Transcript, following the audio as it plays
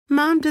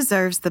Mom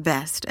deserves the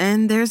best,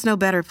 and there's no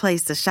better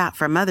place to shop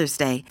for Mother's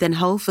Day than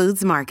Whole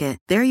Foods Market.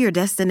 They're your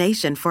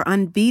destination for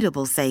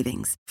unbeatable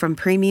savings, from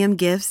premium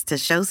gifts to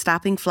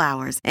show-stopping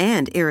flowers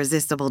and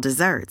irresistible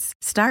desserts.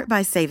 Start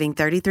by saving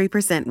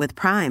 33% with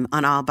Prime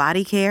on all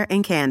body care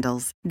and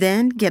candles.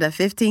 Then get a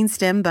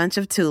 15-stem bunch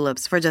of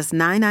tulips for just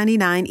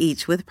 $9.99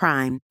 each with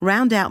Prime.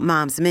 Round out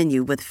Mom's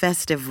menu with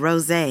festive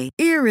rosé,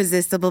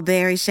 irresistible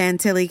berry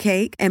chantilly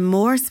cake, and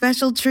more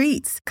special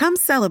treats. Come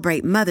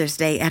celebrate Mother's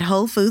Day at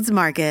Whole Foods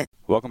Market.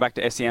 Welcome back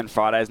to SEN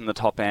Fridays in the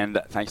Top End,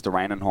 thanks to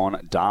Rain and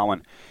Horn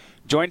Darwin.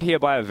 Joined here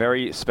by a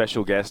very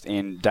special guest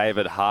in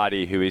David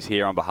Hardy, who is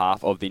here on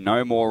behalf of the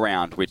No More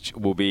round, which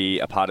will be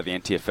a part of the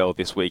NTFL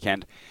this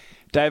weekend.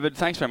 David,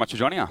 thanks very much for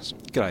joining us.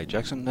 G'day,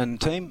 Jackson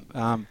and team.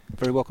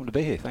 Very welcome to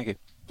be here. Thank you.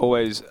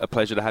 Always a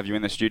pleasure to have you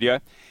in the studio.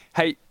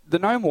 Hey, the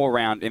No More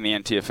round in the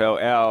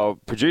NTFL, our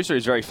producer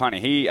is very funny.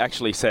 He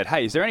actually said,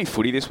 hey, is there any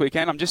footy this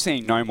weekend? I'm just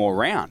seeing No More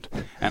round.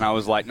 And I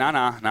was like,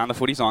 nah, the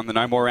footy's on. The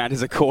No More round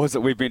is a cause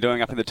that we've been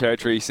doing up in the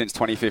Territory since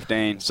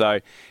 2015. So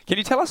can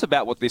you tell us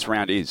about what this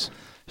round is?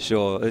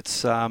 Sure.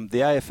 It's the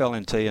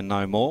AFLNT and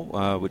No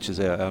More, which is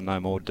our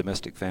No More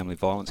domestic family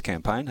violence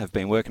campaign, have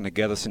been working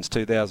together since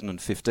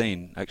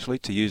 2015, actually,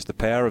 to use the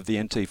power of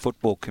the NT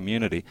football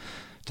community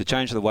to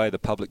change the way the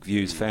public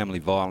views family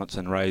violence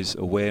and raise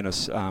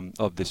awareness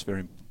of this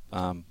very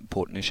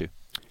important issue.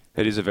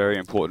 It is a very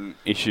important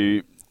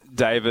issue,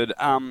 David.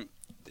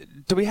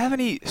 Do we have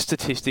any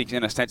statistics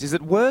in a sense? Is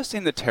it worse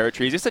in the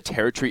Territory? Is this a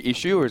Territory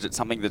issue or is it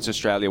something that's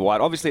Australia-wide?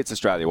 Obviously, it's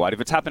Australia-wide.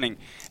 If it's happening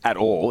at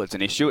all, it's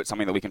an issue. It's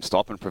something that we can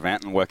stop and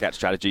prevent and work out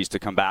strategies to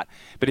combat.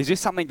 But is this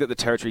something that the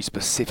Territory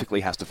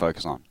specifically has to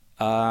focus on?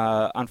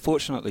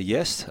 Unfortunately,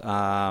 yes.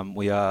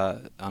 We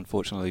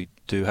unfortunately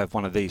do have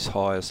one of these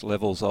highest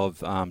levels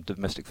of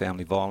domestic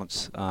family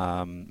violence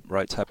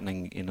rates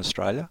happening in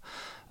Australia.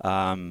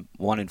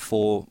 1 in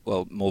 4,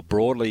 well, more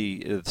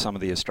broadly, some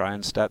of the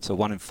Australian stats are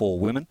 1 in 4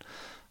 women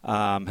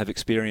have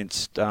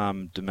experienced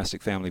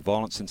domestic family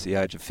violence since the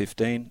age of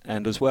 15,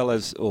 and as well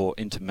as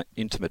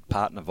intimate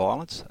partner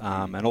violence,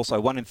 and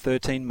also 1 in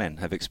 13 men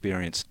have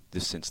experienced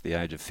this since the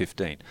age of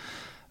 15.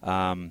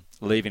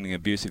 Leaving an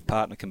abusive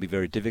partner can be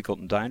very difficult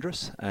and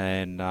dangerous,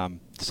 and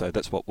so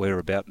that's what we're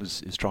about,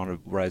 is trying to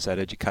raise that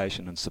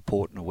education and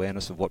support and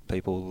awareness of what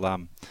people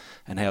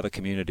and how the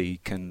community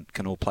can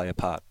all play a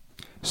part.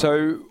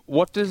 So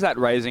what does that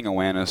raising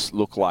awareness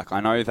look like? I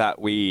know that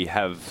we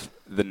have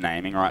the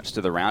naming rights to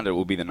the round. It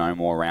will be the No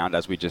More round,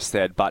 as we just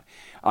said, but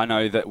I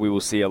know that we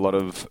will see a lot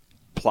of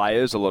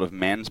players, a lot of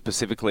men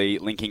specifically,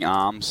 linking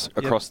arms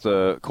across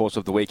the course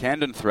of the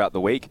weekend and throughout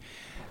the week.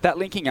 That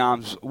linking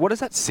arms, what does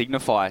that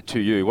signify to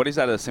you? What is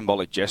that a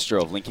symbolic gesture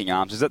of linking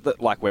arms? Is it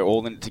that like we're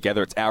all in it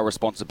together, it's our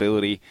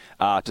responsibility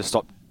to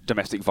stop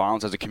domestic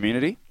violence as a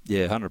community?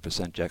 Yeah,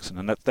 100%, Jackson,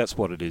 and that's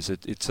what it is.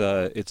 It's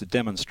a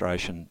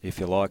demonstration, if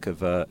you like,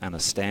 of and a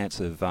stance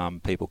of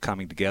people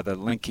coming together,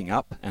 linking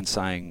up and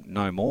saying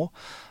no more.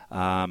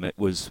 It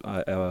was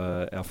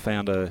our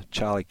founder,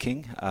 Charlie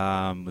King,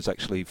 was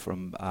actually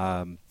from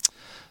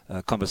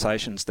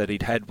conversations that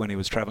he'd had when he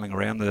was travelling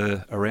around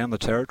the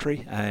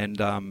Territory,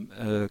 and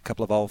a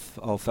couple of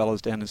old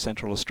fellas down in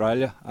Central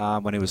Australia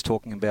when he was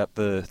talking about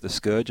the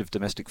scourge of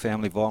domestic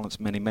family violence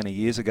many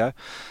years ago.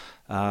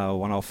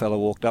 One old fellow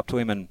walked up to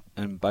him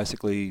and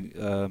basically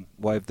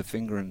waved the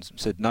finger and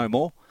said, no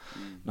more.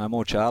 No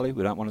more, Charlie.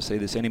 We don't want to see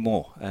this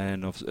anymore.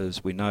 And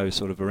as we know,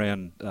 sort of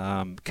around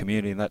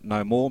community, that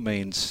no more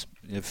means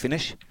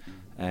finish.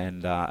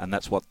 And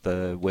that's what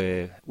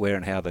where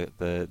and how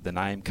the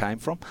name came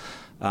from.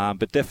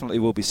 But definitely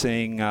we'll be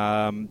seeing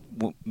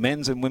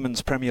men's and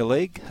women's Premier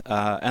League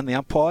and the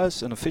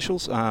umpires and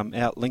officials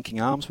out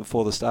linking arms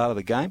before the start of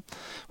the game,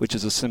 which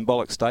is a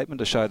symbolic statement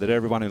to show that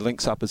everyone who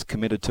links up is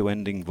committed to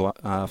ending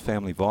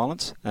family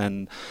violence,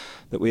 and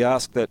that we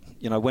ask that,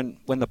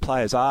 when the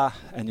players are,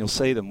 and you'll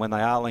see them when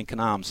they are linking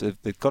arms,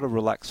 they've got a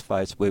relaxed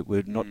face.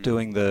 We're not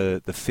doing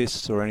the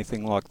fists or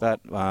anything like that.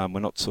 We're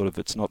not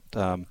it's not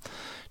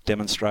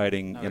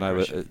demonstrating,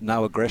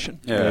 no aggression.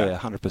 Yeah,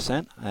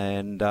 100%.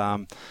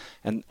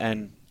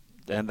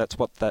 And that's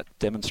what that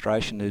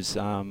demonstration is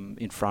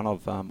in front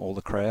of all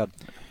the crowd.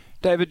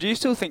 David, do you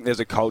still think there's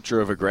a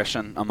culture of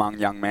aggression among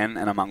young men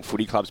and among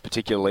footy clubs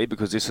particularly,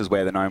 because this is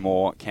where the No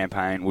More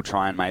campaign will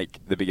try and make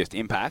the biggest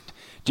impact?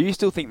 Do you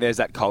still think there's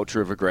that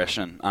culture of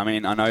aggression? I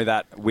mean, I know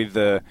that with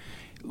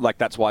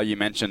that's why you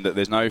mentioned that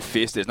there's no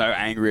fist, there's no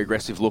angry,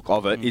 aggressive look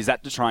of it. Is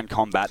that to try and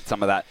combat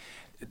some of that,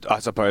 I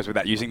suppose,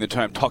 without using the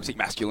term toxic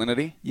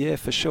masculinity? Yeah,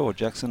 for sure,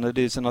 Jackson, it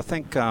is. And I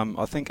think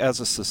as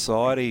a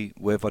society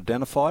we've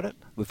identified it.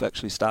 We're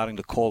actually starting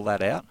to call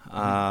that out.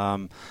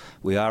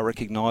 We are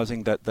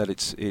recognising that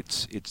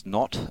it's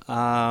not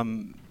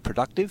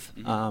productive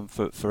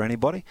for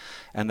anybody,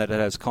 and that it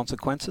has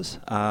consequences.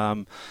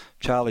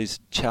 Charlie's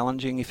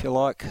challenging, if you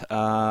like,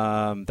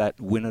 that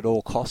win at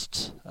all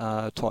costs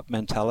type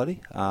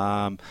mentality,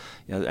 and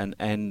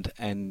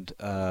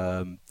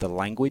the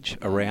language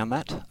around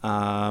that.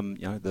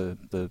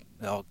 The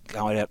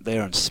going out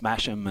there and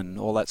smash them and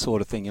all that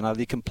sort of thing.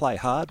 You can play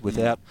hard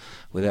without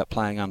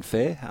playing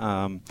unfair.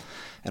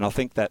 I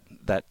think that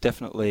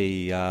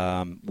definitely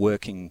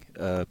working,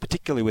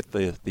 particularly with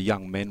the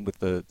young men with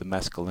the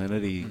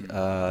masculinity,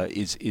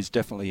 is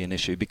definitely an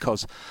issue,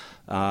 because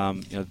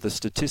the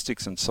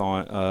statistics and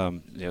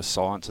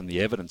science and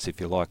the evidence,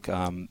 if you like,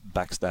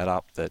 backs that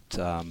up.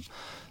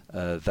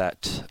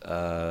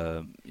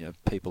 That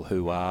people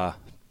who are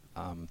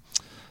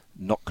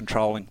not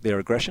controlling their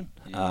aggression,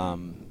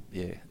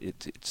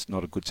 it's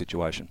not a good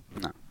situation.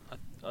 No.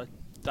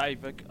 Dave,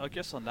 I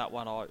guess on that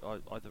one,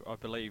 I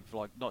believe,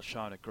 like, not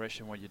showing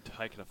aggression when you're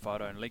taking a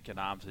photo and linking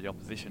arms with the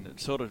opposition,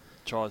 it sort of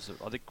tries to,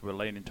 I think we're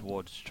leaning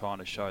towards trying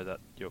to show that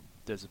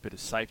there's a bit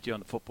of safety on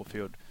the football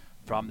field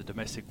from the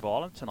domestic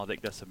violence, and I think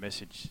that's a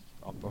message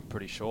I'm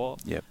pretty sure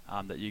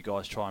that you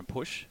guys try and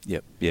push.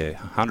 Yep, yeah,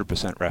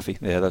 100%, Rafi.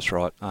 Yeah, that's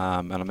right.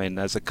 And I mean,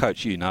 as a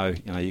coach, you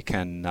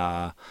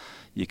can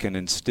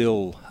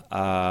instill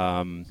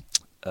a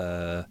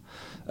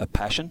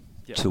passion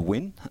to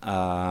win,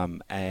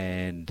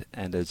 and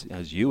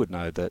as you would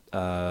know, that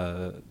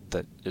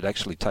it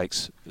actually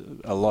takes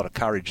a lot of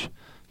courage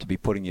to be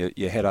putting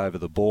your head over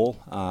the ball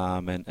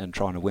and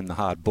trying to win the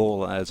hard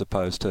ball, as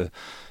opposed to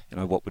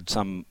what would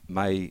some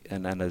may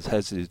and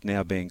as is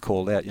now being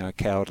called out,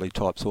 cowardly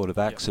type sort of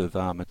acts of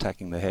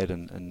attacking the head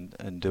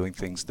and doing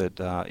things that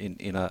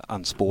in an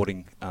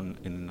unsporting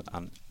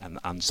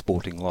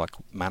like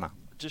manner.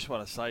 Just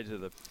want to say to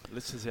the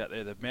listeners out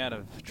there, the amount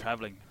of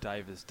travelling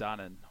Dave has done,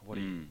 and what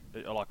I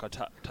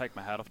take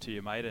my hat off to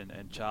you, mate,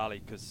 and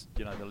Charlie, because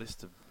the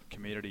list of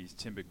communities,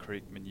 Timber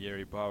Creek,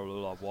 Minyeri,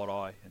 Borroloola,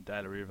 Wadeye and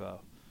Daly River,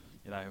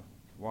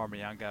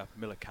 Warramayunga,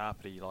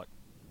 Milakarpiti, like,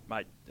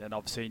 mate, and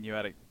I've seen you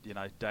at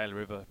Daly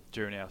River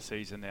during our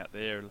season out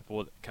there,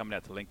 coming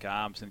out to link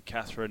arms, and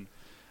Catherine,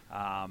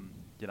 I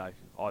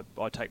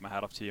take my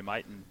hat off to you,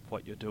 mate, and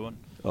what you're doing.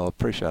 I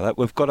appreciate that.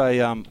 We've got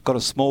a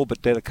small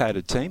but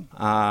dedicated team,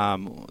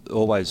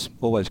 always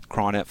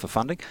crying out for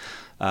funding,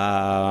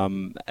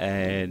 and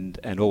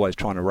always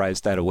trying to raise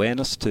that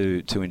awareness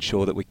to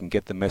ensure that we can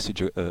get the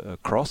message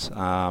across.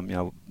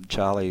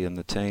 Charlie and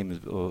the team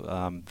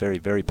are very,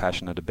 very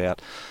passionate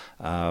about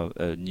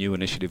a new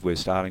initiative we're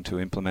starting to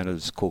implement.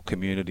 It's called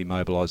community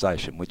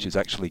mobilisation, which is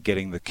actually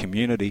getting the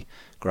community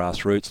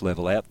grassroots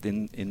level out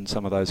in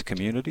some of those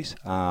communities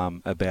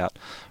about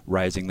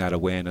raising that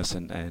awareness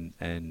and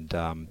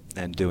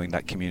doing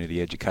that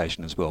community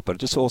education as well. But I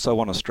just also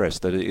want to stress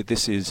that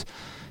this is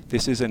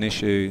an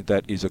issue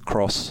that is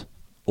across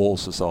all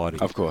society.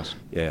 Of course.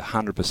 Yeah,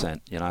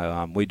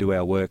 100%. We do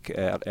our work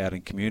out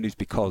in communities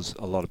because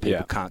a lot of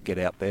people can't get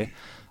out there.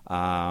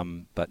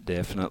 But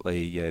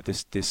definitely,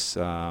 this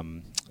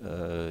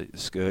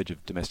scourge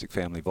of domestic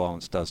family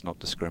violence does not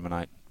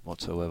discriminate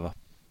whatsoever.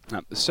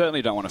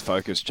 Certainly don't want to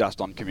focus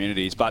just on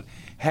communities, but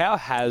how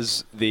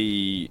has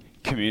the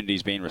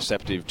communities been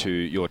receptive to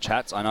your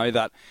chats? I know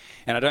that,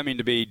 and I don't mean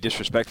to be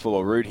disrespectful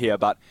or rude here,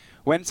 but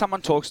when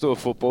someone talks to a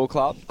football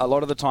club, a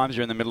lot of the times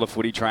you're in the middle of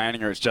footy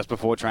training, or it's just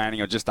before training,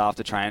 or just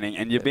after training,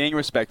 and you're being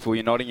respectful,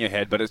 you're nodding your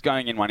head, but it's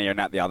going in one ear and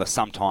out the other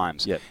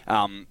sometimes. Yep.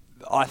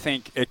 I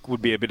think it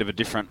would be a bit of a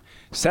different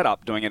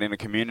setup doing it in a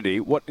community.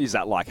 What is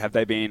that like? Have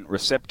they been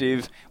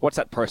receptive? What's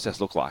that process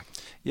look like?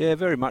 Yeah,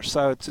 very much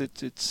so.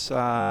 It's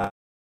on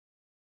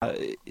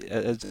a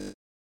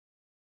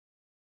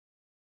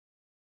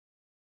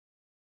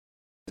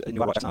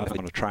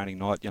training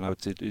night,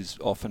 it is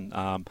often,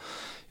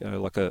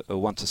 like a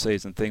once a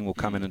season thing we'll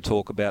come in and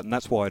talk about, and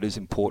that's why it is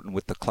important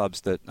with the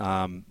clubs that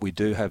we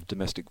do have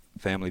domestic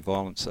family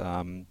violence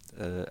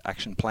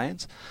action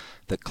plans,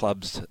 that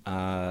clubs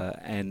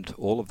and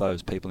all of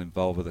those people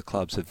involved with the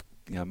clubs have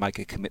make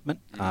a commitment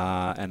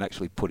and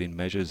actually put in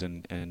measures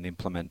and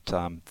implement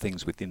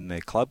things within their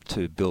club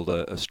to build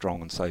a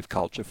strong and safe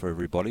culture for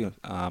everybody.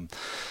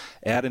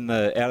 Out in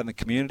the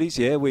communities,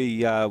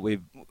 we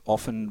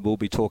often will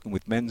be talking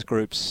with men's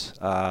groups,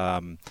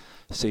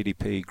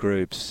 CDP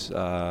groups,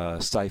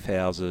 safe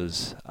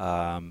houses,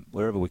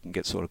 wherever we can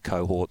get sort of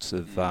cohorts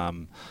of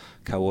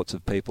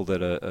people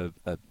that are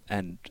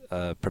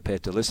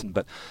prepared to listen.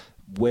 But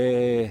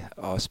where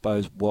I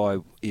suppose why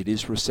it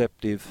is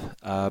receptive,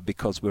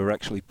 because we're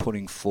actually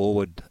putting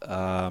forward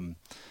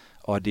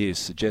ideas,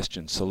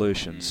 suggestions,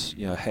 solutions.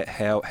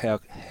 How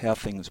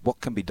things, what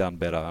can be done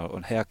better,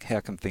 and how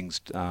can things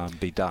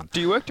be done.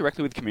 Do you work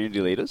directly with community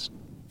leaders?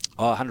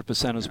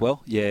 100% as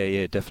well.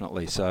 Yeah,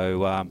 definitely.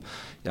 So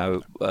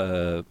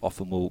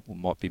often we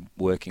might be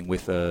working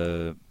with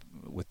an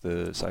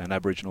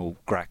Aboriginal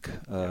GRAC,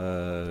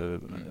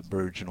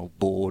 Aboriginal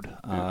board,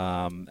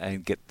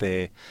 and get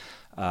their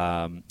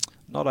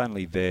not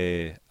only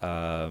their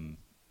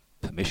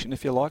permission,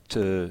 if you like,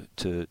 to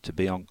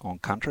be on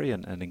country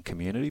and in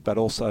community, but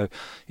also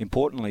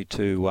importantly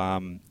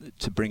to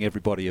bring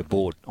everybody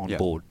aboard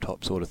board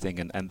type sort of thing,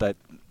 and that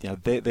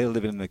they're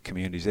living in the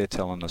communities. They're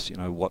telling us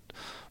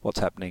what's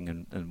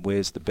happening and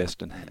where's the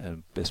best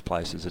and best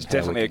places. It's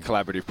definitely a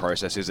collaborative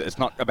process. It's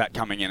not about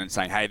coming in and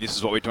saying, hey, this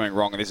is what we're doing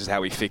wrong and this is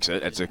how we fix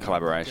it. It's a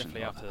collaboration.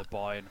 Definitely up to the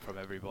buy-in from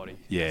everybody.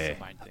 Yeah. That's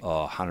the main thing.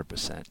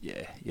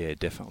 100%. Yeah,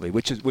 definitely.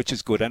 Which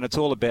is good, and it's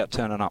all about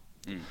turning up.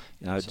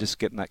 Just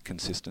getting that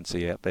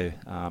consistency out there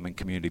in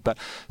community. But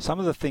some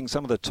of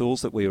the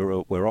tools that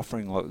we're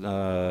offering,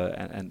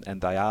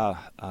 and they are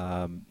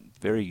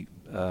very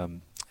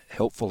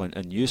helpful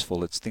and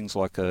useful. It's things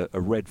like a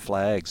red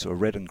flags or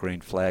red and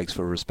green flags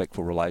for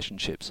respectful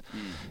relationships,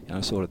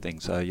 sort of thing.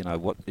 So,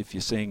 what if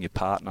you're seeing your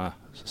partner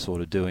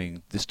sort of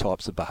doing this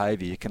types of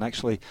behaviour, you can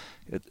actually,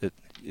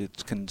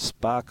 it can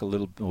spark a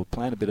little, or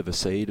plant a bit of a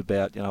seed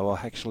about,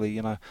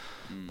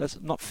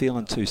 that's not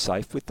feeling too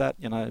safe with that,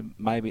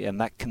 maybe,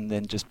 and that can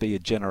then just be a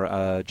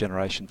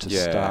generation to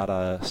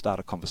start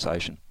a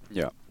conversation.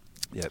 Yeah.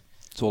 Yeah.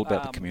 It's all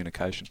about the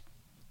communication.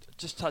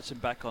 Just touching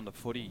back on the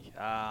footy,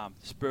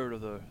 Spirit of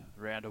the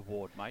Round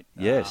award, mate.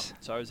 Yes.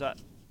 So is that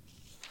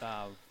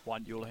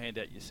one you'll hand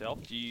out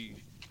yourself? Do you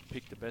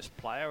pick the best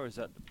player, or is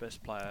that the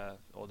best player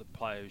or the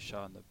player who's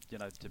shown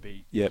to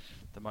be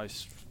the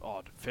most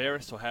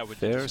fairest, or how would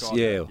you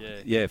describe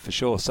it? Yeah, for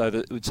sure.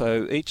 So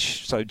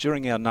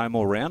during our No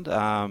More round,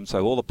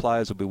 so all the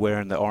players will be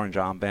wearing the orange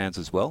armbands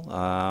as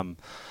well.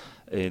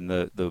 In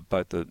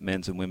both the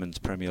men's and women's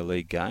Premier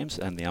League games,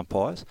 and the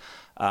umpires.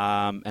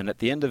 And at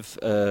the end of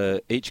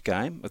each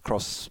game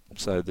across,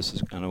 so this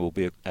is going to will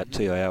be at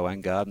TIO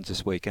and Gardens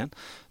this weekend,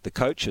 the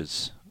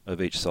coaches of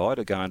each side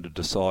are going to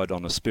decide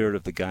on a Spirit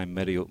of the Game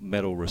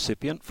medal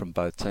recipient from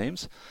both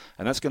teams,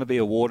 and that's going to be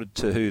awarded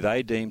to who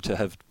they deem to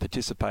have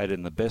participated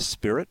in the best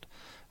spirit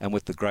and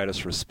with the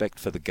greatest respect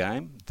for the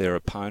game, their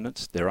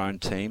opponents, their own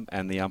team,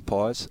 and the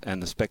umpires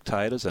and the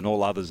spectators and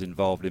all others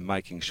involved in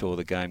making sure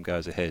the game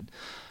goes ahead.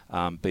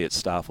 Be it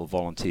staff or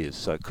volunteers.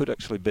 So it could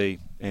actually be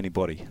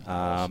anybody,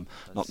 not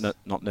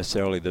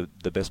necessarily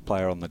the best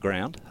player on the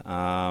ground.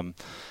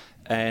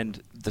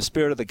 And the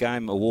Spirit of the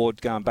Game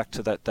award, going back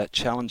to that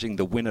challenging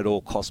the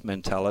win-at-all-cost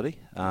mentality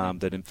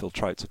that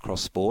infiltrates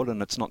across sport,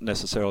 and it's not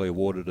necessarily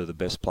awarded to the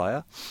best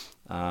player,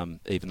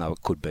 even though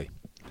it could be.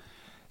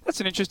 That's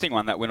an interesting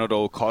one, that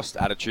win-at-all-cost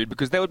attitude,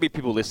 because there would be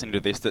people listening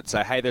to this that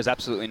say, hey, there's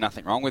absolutely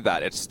nothing wrong with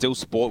that. It's still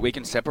sport. We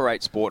can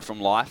separate sport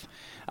from life.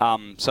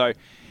 So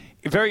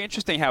very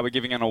interesting how we're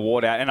giving an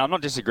award out, and I'm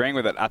not disagreeing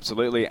with it,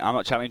 absolutely. I'm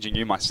not challenging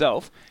you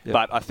myself,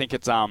 but I think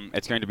it's going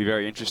to be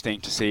very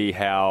interesting to see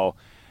how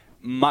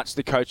much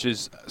the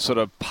coaches sort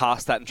of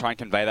pass that and try and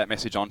convey that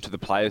message on to the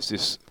players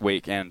this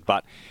weekend.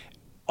 But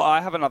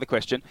I have another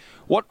question.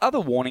 What are the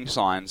warning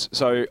signs?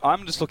 So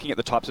I'm just looking at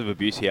the types of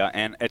abuse here,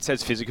 and it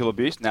says physical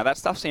abuse. Now, that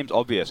stuff seems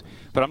obvious,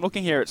 but I'm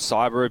looking here at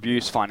cyber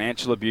abuse,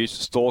 financial abuse,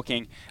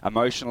 stalking,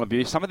 emotional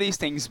abuse. Some of these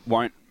things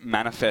won't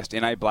manifest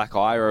in a black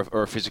eye or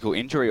a physical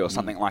injury or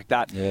something like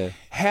that. Yeah.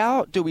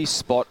 How do we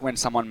spot when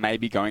someone may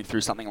be going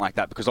through something like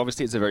that? Because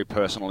obviously it's a very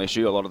personal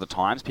issue. A lot of the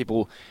times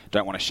people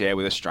don't want to share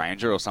with a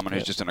stranger or someone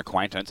who's just an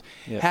acquaintance.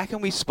 How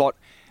can we spot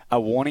a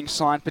warning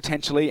sign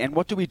potentially, and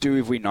what do we do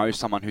if we know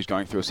someone who's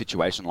going through a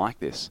situation like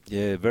this?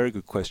 Yeah, very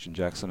good question,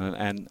 Jackson,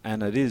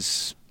 and it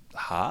is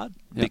hard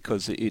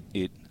because you're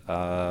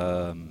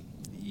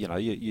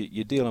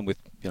dealing with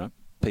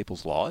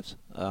people's lives.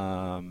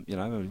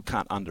 You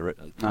can't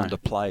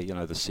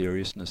underplay the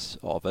seriousness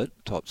of it,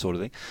 type sort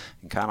of thing,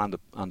 and can't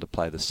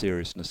underplay the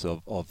seriousness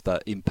of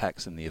the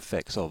impacts and the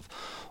effects of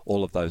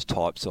all of those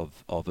types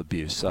of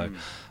abuse. So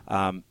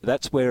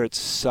that's where it's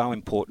so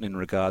important in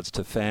regards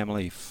to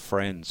family,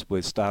 friends.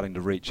 We're starting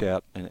to reach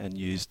out and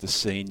use the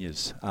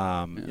seniors,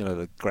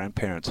 the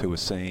grandparents who are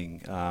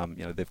seeing,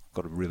 they've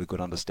got a really good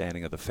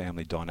understanding of the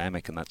family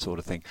dynamic and that sort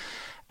of thing.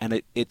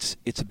 And it's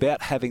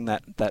about having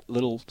that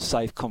little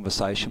safe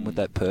conversation with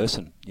that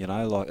person.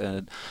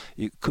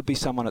 It could be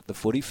someone at the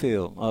footy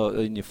field, or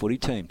in your footy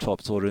team,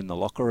 type sort of in the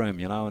locker room,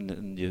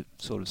 and you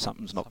sort of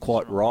something's not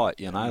quite right,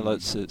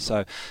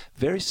 So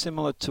very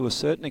similar to a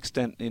certain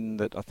extent in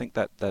that I think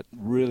that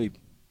really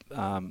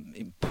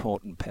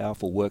important,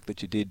 powerful work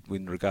that you did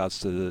in regards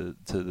to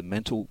the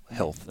mental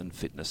health and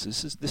fitness.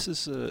 This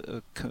is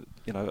along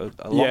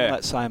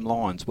that same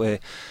lines where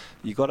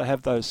you got to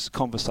have those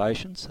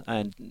conversations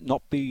and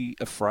not be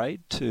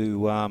afraid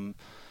to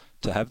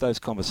have those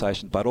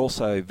conversations, but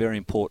also very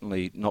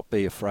importantly not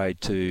be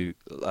afraid to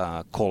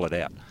call it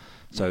out.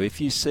 So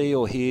if you see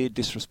or hear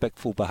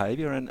disrespectful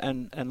behaviour,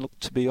 and look,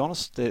 to be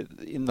honest,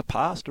 in the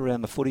past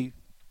around the footy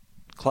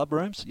club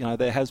rooms,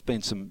 there has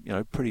been some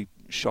pretty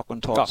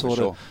shocking type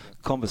of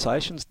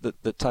conversations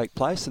that take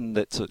place, and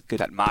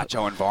that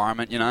macho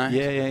environment,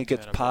 it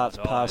gets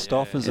passed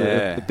off as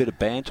a bit of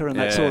banter and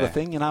that sort of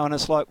thing, and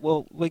it's like,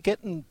 well, we're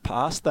getting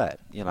past that,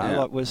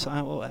 like we're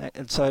saying, well,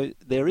 and so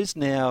there is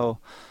now.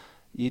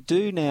 You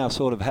do now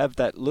sort of have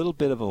that little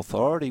bit of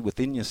authority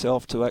within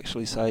yourself to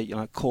actually say,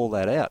 call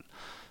that out,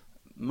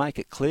 make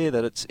it clear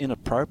that it's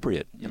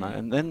inappropriate,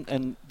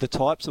 and the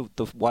types of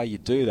the way you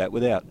do that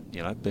without,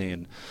 not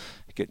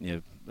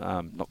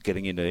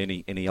getting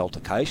into any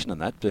altercation and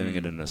that, doing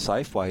it in a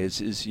safe way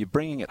is you're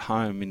bringing it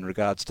home in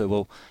regards to,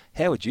 well,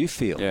 how would you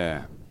feel?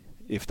 Yeah.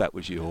 if that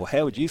was you? Or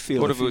how would you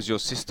feel? What if it was your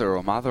sister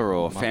or mother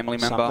or family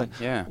member?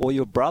 Yeah. Or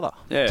your brother,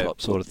 yeah. type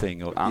sort of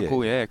thing. Or,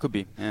 uncle, yeah, it could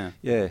be. Yeah.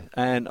 Yeah,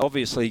 and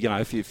obviously,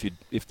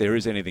 if there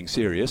is anything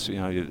serious,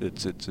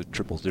 it's a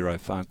 000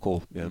 phone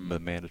call, the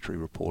mandatory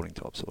reporting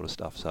type sort of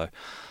stuff. So,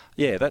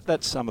 yeah,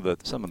 that's some of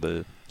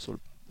the sort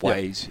of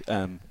ways.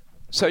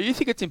 So you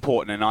think it's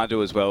important, and I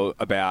do as well,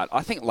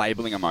 I think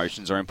labelling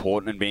emotions are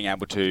important and being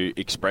able to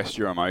express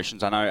your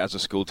emotions. I know as a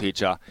school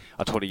teacher,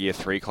 I taught a Year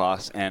 3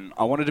 class, and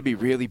I wanted to be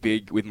really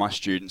big with my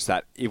students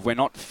that if we're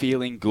not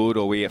feeling good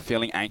or we are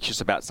feeling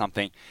anxious about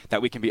something,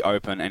 that we can be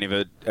open. And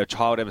if a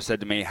child ever said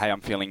to me, hey, I'm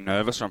feeling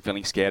nervous or I'm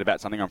feeling scared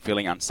about something, I'm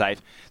feeling unsafe,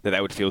 that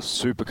they would feel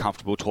super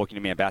comfortable talking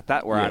to me about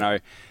that, where I know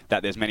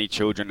that there's many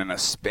children and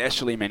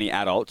especially many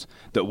adults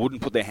that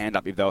wouldn't put their hand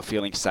up if they were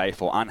feeling safe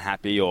or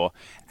unhappy or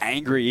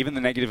angry, even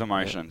the negative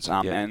emotions.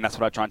 And that's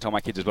what I try and tell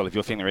my kids as well. If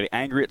you're feeling really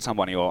angry at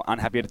somebody or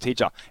unhappy at a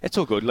teacher, it's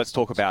all good. Let's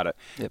talk about it.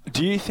 Yep.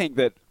 Do you think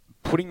that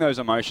putting those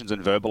emotions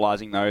and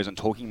verbalising those and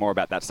talking more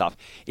about that stuff,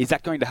 is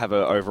that going to have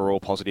an overall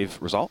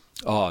positive result?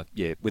 Oh,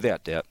 yeah,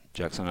 without doubt,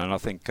 Jackson. And I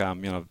think, I've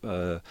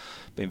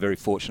been very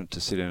fortunate to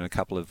sit in a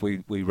couple of,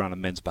 we run a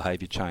men's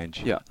behaviour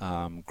change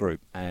group,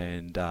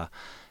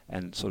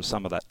 and sort of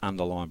some of that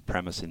underlying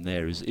premise in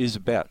there is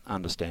about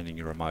understanding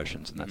your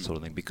emotions and that sort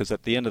of thing. Because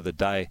at the end of the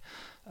day,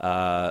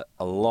 a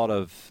lot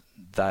of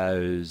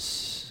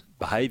those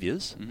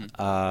behaviours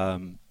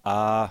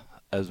are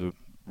as a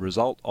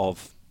result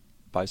of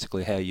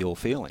basically how you're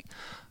feeling.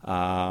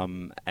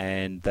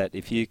 And that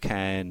if you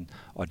can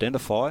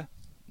identify,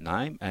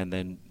 name, and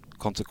then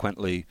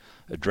consequently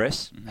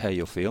address how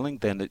you're feeling,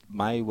 then it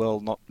may well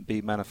not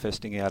be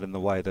manifesting out in the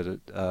way that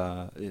it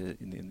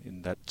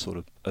in that sort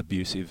of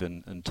abusive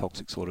and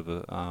toxic sort of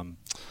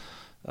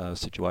a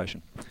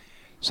situation.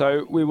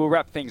 So we will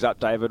wrap things up,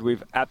 David.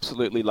 We've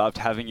absolutely loved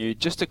having you.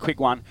 Just a quick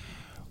one.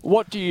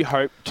 What do you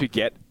hope to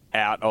get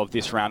out of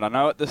this round? I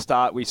know at the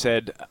start we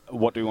said,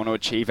 what do we want to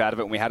achieve out of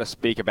it? And we had to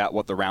speak about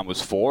what the round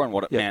was for and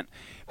what it meant.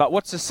 But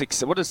what does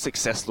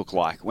success look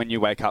like when you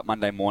wake up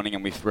Monday morning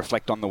and we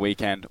reflect on the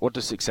weekend? What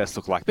does success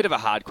look like? Bit of a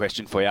hard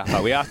question for you,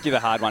 but we ask you the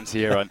hard ones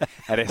here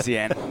at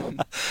SEN.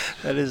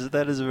 That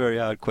is a very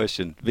hard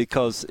question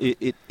because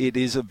it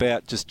is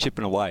about just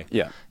chipping away.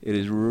 Yeah, it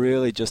is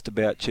really just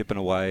about chipping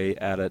away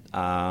at it.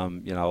 A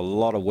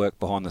lot of work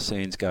behind the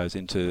scenes goes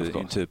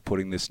into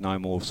putting this No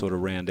More sort of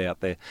round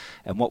out there.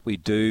 And what we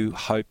do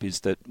hope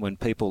is that when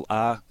people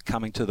are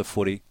coming to the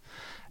footy,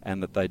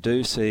 and that they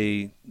do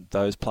see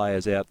those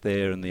players out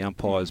there and the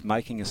umpires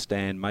making a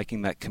stand,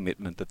 making that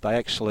commitment, that they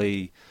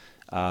actually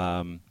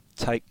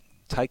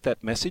take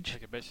that message,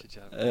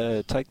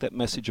 take that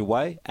message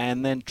away,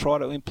 and then try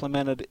to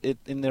implement it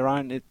in their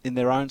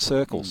own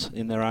circles,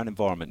 in their own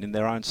environment, in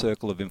their own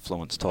circle of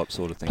influence type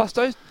sort of thing. Plus,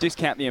 don't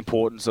discount the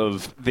importance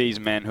of these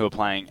men who are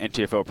playing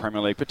NTFL Premier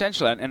League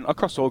potentially, and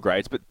across all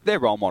grades, but they're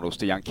role models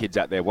to young kids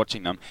out there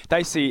watching them.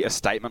 They see a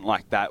statement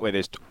like that where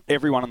there's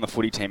everyone on the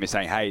footy team is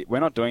saying, hey, we're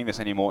not doing this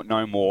anymore,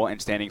 no more,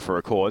 and standing for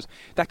a cause.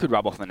 That could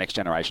rub off on the next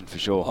generation for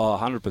sure. Oh,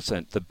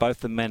 100%. Both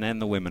the men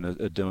and the women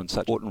are doing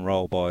such an important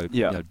role by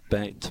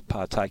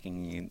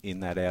partaking in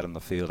that out in the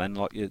field. And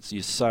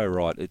you're so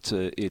right. It's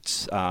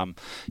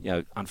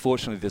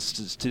unfortunately the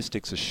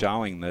statistics are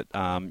showing that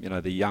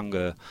the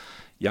younger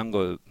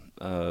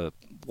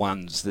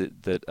ones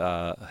that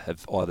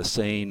have either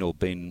seen or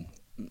been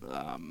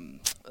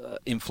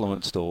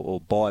influenced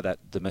or by that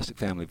domestic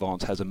family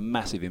violence has a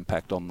massive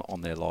impact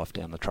on their life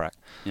down the track.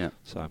 Yeah.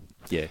 So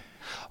yeah.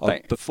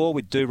 Before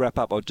we do wrap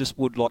up, I just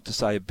would like to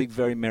say a big,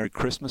 very Merry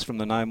Christmas from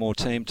the No More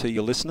team to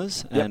your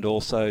listeners and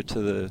also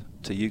to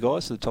you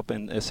guys, the Top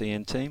End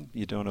SEN team.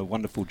 You're doing a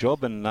wonderful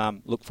job,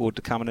 and look forward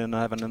to coming in and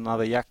having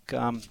another yak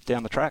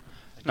down the track.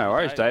 No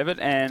worries, David.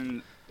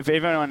 And if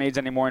anyone needs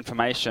any more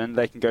information,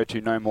 they can go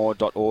to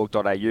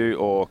nomore.org.au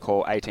or call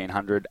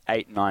 1800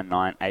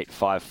 899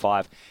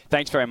 855.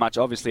 Thanks very much.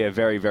 Obviously, a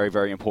very, very,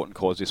 very important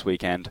cause this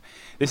weekend.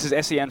 This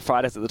is SEN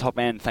Fridays at the Top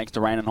End. Thanks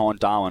to Rain and Horn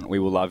Darwin. We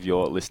will love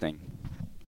your listening.